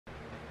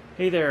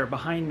Hey there,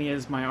 behind me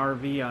is my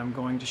RV. I'm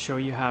going to show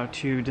you how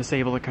to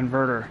disable the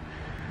converter.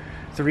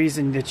 The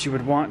reason that you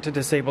would want to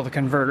disable the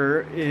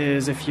converter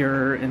is if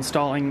you're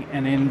installing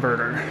an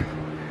inverter.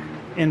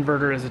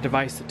 Inverter is a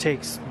device that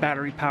takes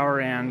battery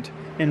power and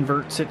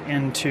inverts it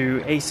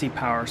into AC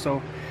power.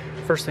 So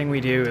first thing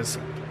we do is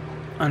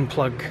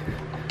unplug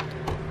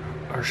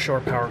our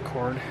shore power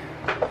cord.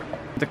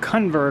 The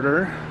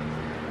converter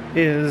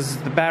is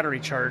the battery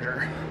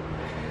charger.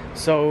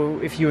 So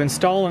if you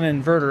install an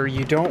inverter,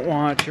 you don't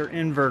want your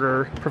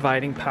inverter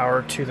providing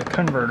power to the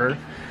converter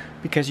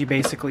because you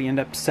basically end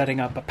up setting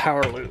up a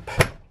power loop.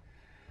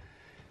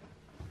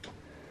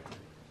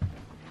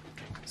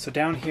 So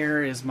down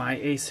here is my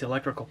AC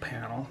electrical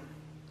panel.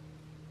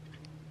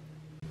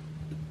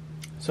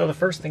 So the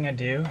first thing I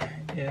do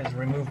is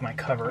remove my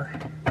cover.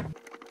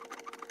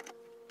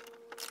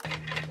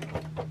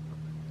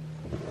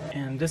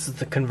 And this is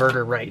the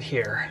converter right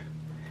here.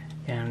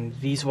 And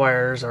these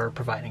wires are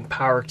providing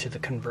power to the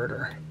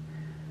converter,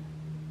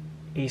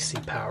 AC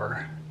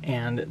power,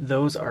 and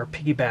those are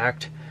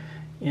piggybacked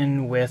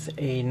in with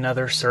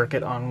another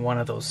circuit on one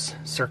of those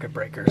circuit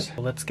breakers.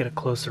 Let's get a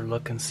closer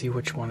look and see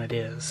which one it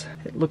is.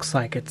 It looks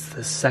like it's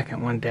the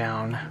second one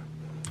down.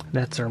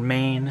 That's our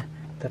main,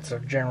 that's our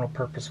general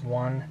purpose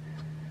one.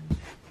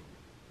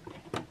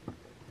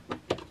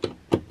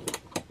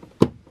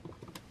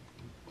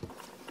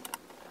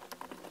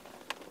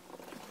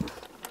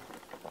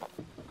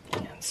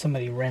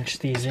 Somebody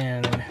wrenched these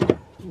in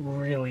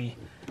really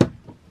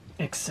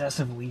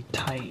excessively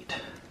tight.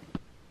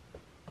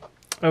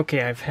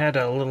 Okay, I've had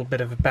a little bit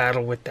of a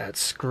battle with that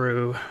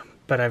screw,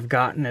 but I've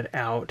gotten it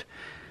out.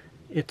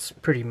 It's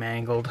pretty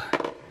mangled.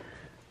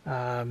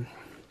 So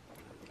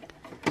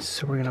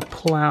we're going to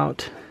pull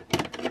out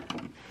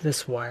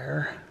this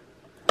wire,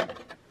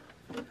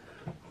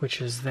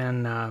 which is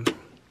then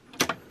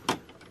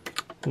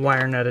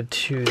wire nutted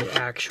to the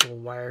actual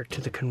wire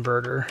to the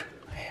converter.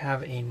 I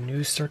have a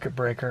new circuit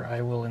breaker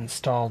I will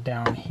install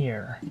down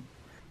here.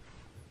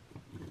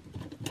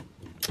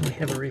 We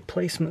have a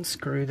replacement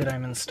screw that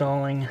I'm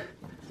installing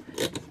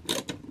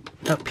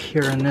up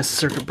here in this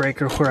circuit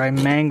breaker where I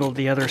mangled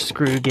the other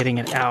screw getting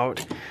it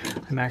out.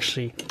 I'm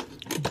actually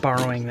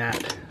borrowing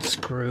that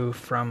screw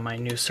from my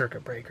new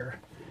circuit breaker.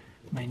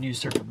 My new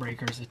circuit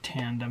breaker is a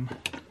tandem.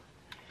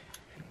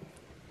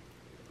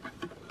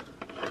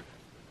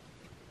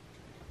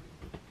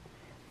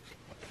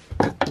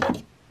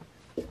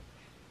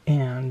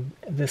 And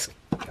this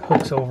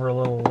hooks over a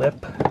little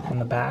lip on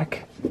the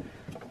back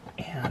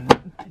and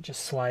it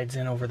just slides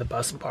in over the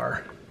bus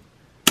bar.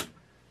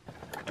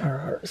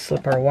 Or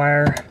slip our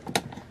wire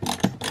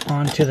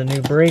onto the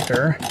new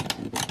breaker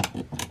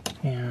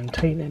and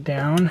tighten it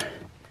down,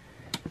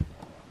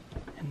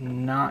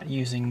 and not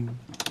using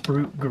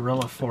brute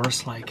gorilla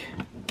force like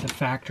the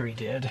factory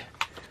did.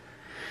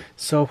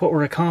 So what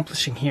we're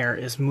accomplishing here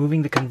is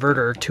moving the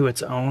converter to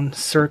its own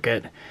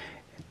circuit,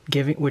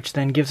 which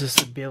then gives us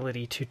the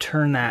ability to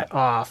turn that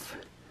off.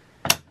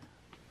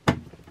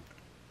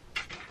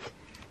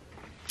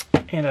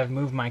 And I've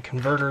moved my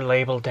converter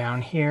label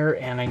down here,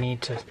 and I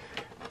need to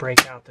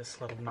break out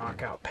this little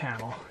knockout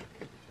panel.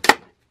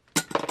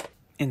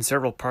 In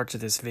several parts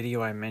of this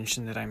video I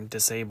mentioned that I'm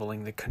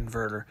disabling the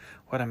converter.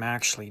 What I'm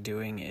actually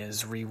doing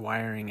is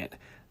rewiring it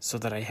so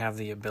that I have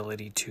the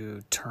ability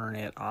to turn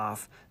it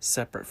off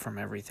separate from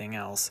everything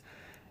else.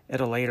 At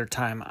a later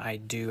time I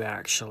do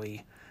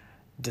actually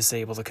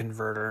disable the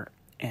converter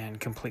and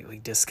completely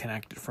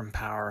disconnect it from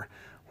power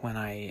when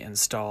I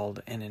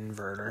installed an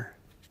inverter.